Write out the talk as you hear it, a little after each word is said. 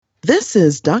This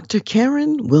is Dr.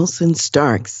 Karen Wilson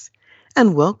Starks,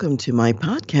 and welcome to my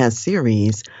podcast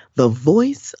series, The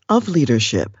Voice of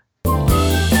Leadership.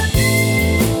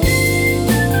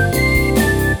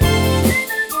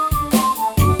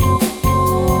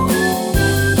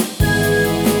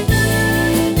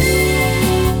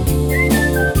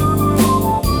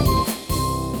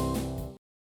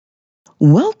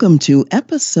 Welcome to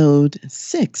episode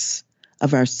 6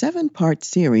 of our 7-part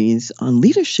series on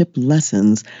leadership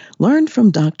lessons learned from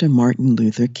Dr. Martin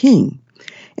Luther King.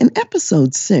 In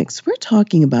episode 6, we're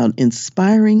talking about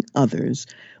inspiring others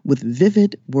with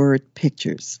vivid word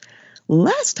pictures.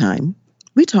 Last time,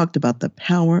 we talked about the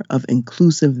power of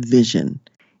inclusive vision.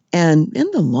 And in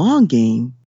the long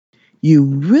game, you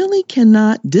really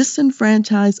cannot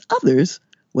disenfranchise others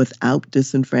without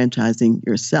disenfranchising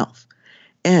yourself.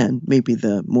 And maybe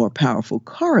the more powerful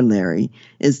corollary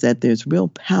is that there's real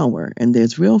power and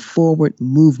there's real forward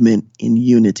movement in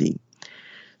unity.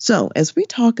 So as we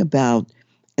talk about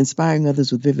inspiring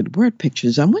others with vivid word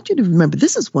pictures, I want you to remember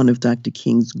this is one of Dr.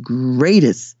 King's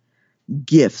greatest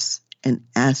gifts and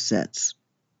assets,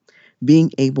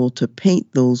 being able to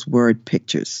paint those word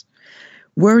pictures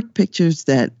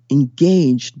that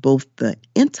engaged both the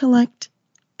intellect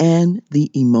and the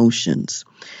emotions.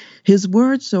 His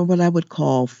words are what I would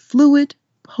call fluid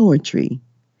poetry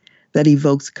that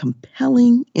evokes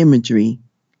compelling imagery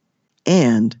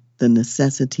and the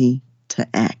necessity to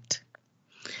act.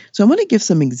 So I want to give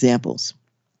some examples.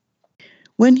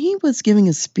 When he was giving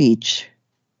a speech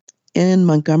in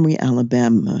Montgomery,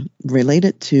 Alabama,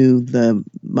 related to the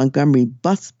Montgomery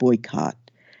bus boycott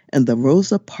and the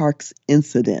Rosa Parks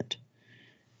incident,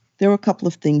 there were a couple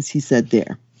of things he said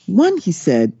there. One, he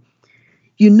said,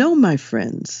 "You know, my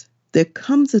friends, there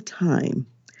comes a time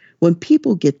when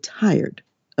people get tired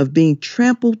of being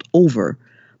trampled over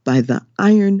by the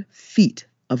iron feet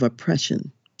of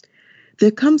oppression.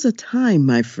 There comes a time,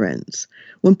 my friends,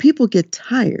 when people get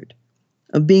tired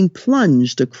of being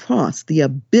plunged across the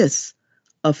abyss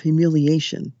of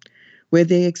humiliation, where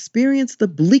they experience the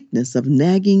bleakness of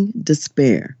nagging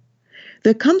despair.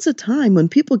 There comes a time when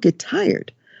people get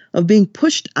tired of being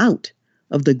pushed out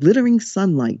of the glittering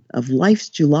sunlight of life's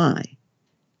July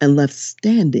and left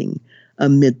standing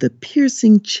amid the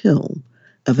piercing chill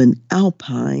of an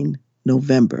alpine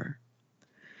November."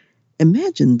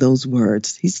 Imagine those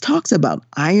words. He talks about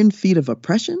iron feet of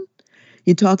oppression.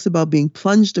 He talks about being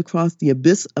plunged across the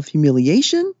abyss of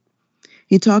humiliation.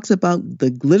 He talks about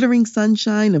the glittering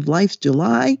sunshine of life's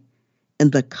July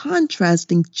and the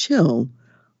contrasting chill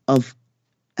of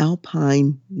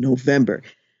alpine November.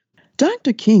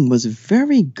 Dr. King was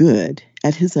very good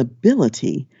at his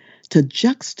ability to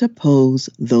juxtapose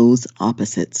those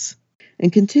opposites.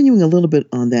 And continuing a little bit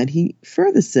on that, he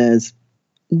further says,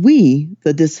 "We,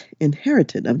 the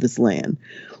disinherited of this land,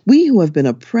 we who have been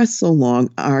oppressed so long,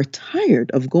 are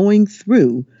tired of going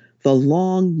through the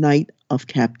long night of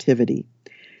captivity.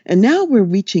 And now we're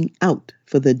reaching out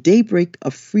for the daybreak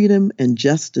of freedom and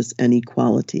justice and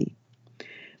equality.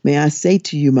 May I say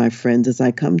to you, my friends, as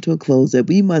I come to a close, that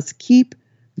we must keep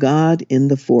God in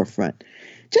the forefront."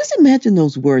 Just imagine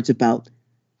those words about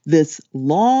this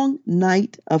long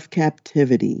night of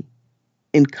captivity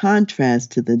in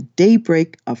contrast to the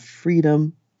daybreak of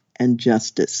freedom and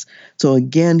justice. So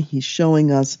again, he's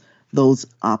showing us those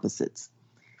opposites.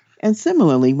 And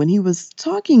similarly, when he was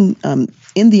talking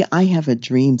in the I Have a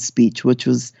Dream speech, which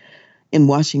was in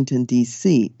Washington,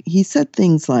 D.C., he said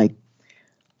things like,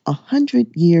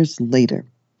 100 years later,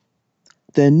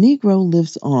 the Negro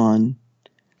lives on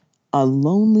a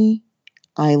lonely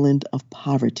island of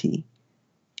poverty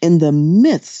in the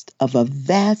midst of a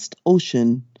vast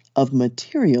ocean of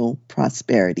material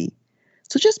prosperity.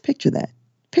 So just picture that.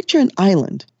 Picture an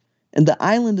island, and the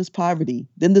island is poverty.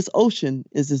 Then this ocean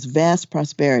is this vast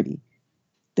prosperity.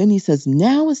 Then he says,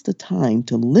 now is the time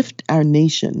to lift our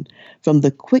nation from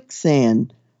the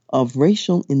quicksand of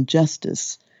racial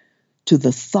injustice to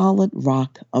the solid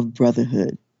rock of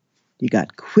brotherhood. You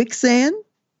got quicksand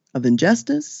of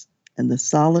injustice and the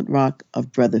solid rock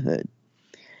of brotherhood.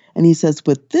 And he says,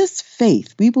 with this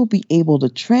faith, we will be able to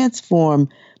transform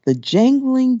the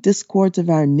jangling discords of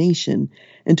our nation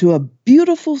into a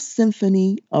beautiful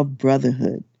symphony of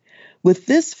brotherhood. With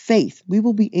this faith, we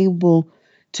will be able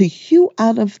to hew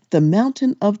out of the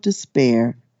mountain of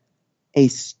despair a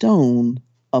stone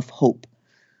of hope.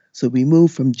 So we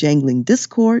move from jangling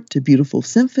discord to beautiful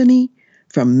symphony,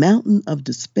 from mountain of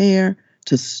despair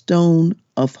to stone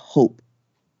of hope.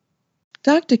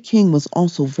 Dr. King was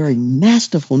also very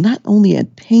masterful, not only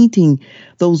at painting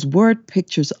those word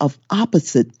pictures of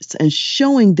opposites and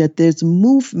showing that there's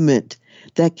movement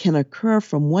that can occur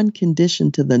from one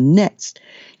condition to the next.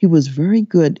 He was very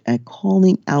good at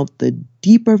calling out the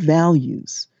deeper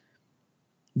values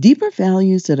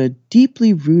that are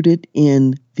deeply rooted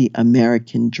in the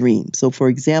American dream. So, for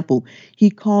example,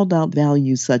 he called out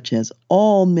values such as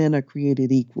all men are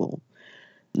created equal.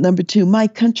 Number 2, my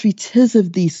country 'tis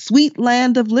of thee, sweet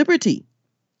land of liberty.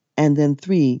 And then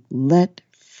 3, let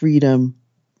freedom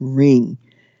ring.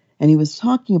 And he was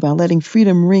talking about letting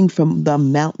freedom ring from the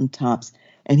mountaintops.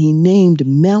 And he named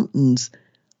mountains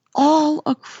all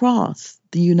across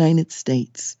the United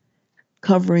States,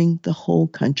 covering the whole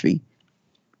country,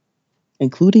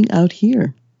 including out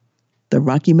here, the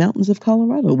Rocky Mountains of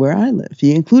Colorado, where I live.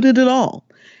 He included it all.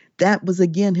 That was,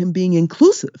 again, him being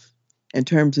inclusive in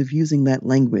terms of using that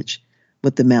language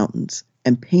with the mountains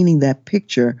and painting that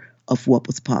picture of what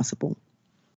was possible.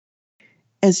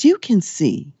 As you can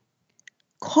see,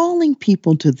 calling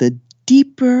people to the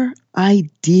deeper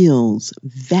ideals,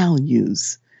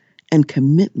 values, and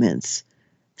commitments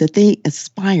that they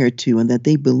aspire to and that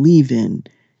they believe in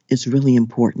is really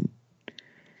important.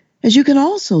 As you can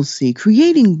also see,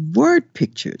 creating word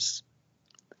pictures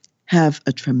have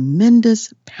a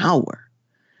tremendous power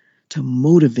to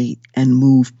motivate and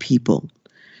move people.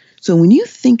 So when you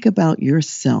think about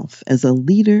yourself as a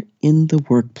leader in the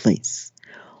workplace,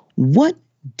 what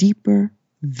deeper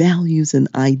values and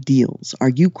ideals are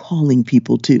you calling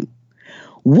people to?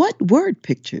 What word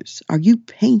pictures are you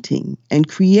painting and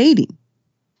creating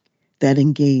that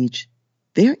engage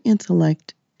their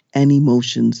intellect and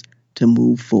emotions to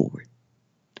move forward?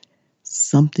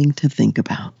 Something to think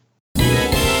about.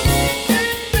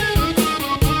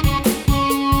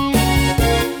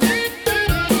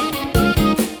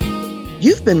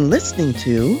 You've been listening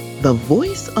to The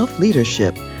Voice of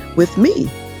Leadership with me,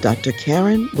 Dr.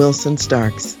 Karen Wilson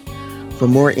Starks. For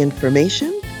more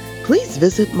information, please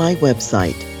visit my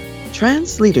website,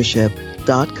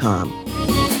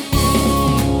 transleadership.com.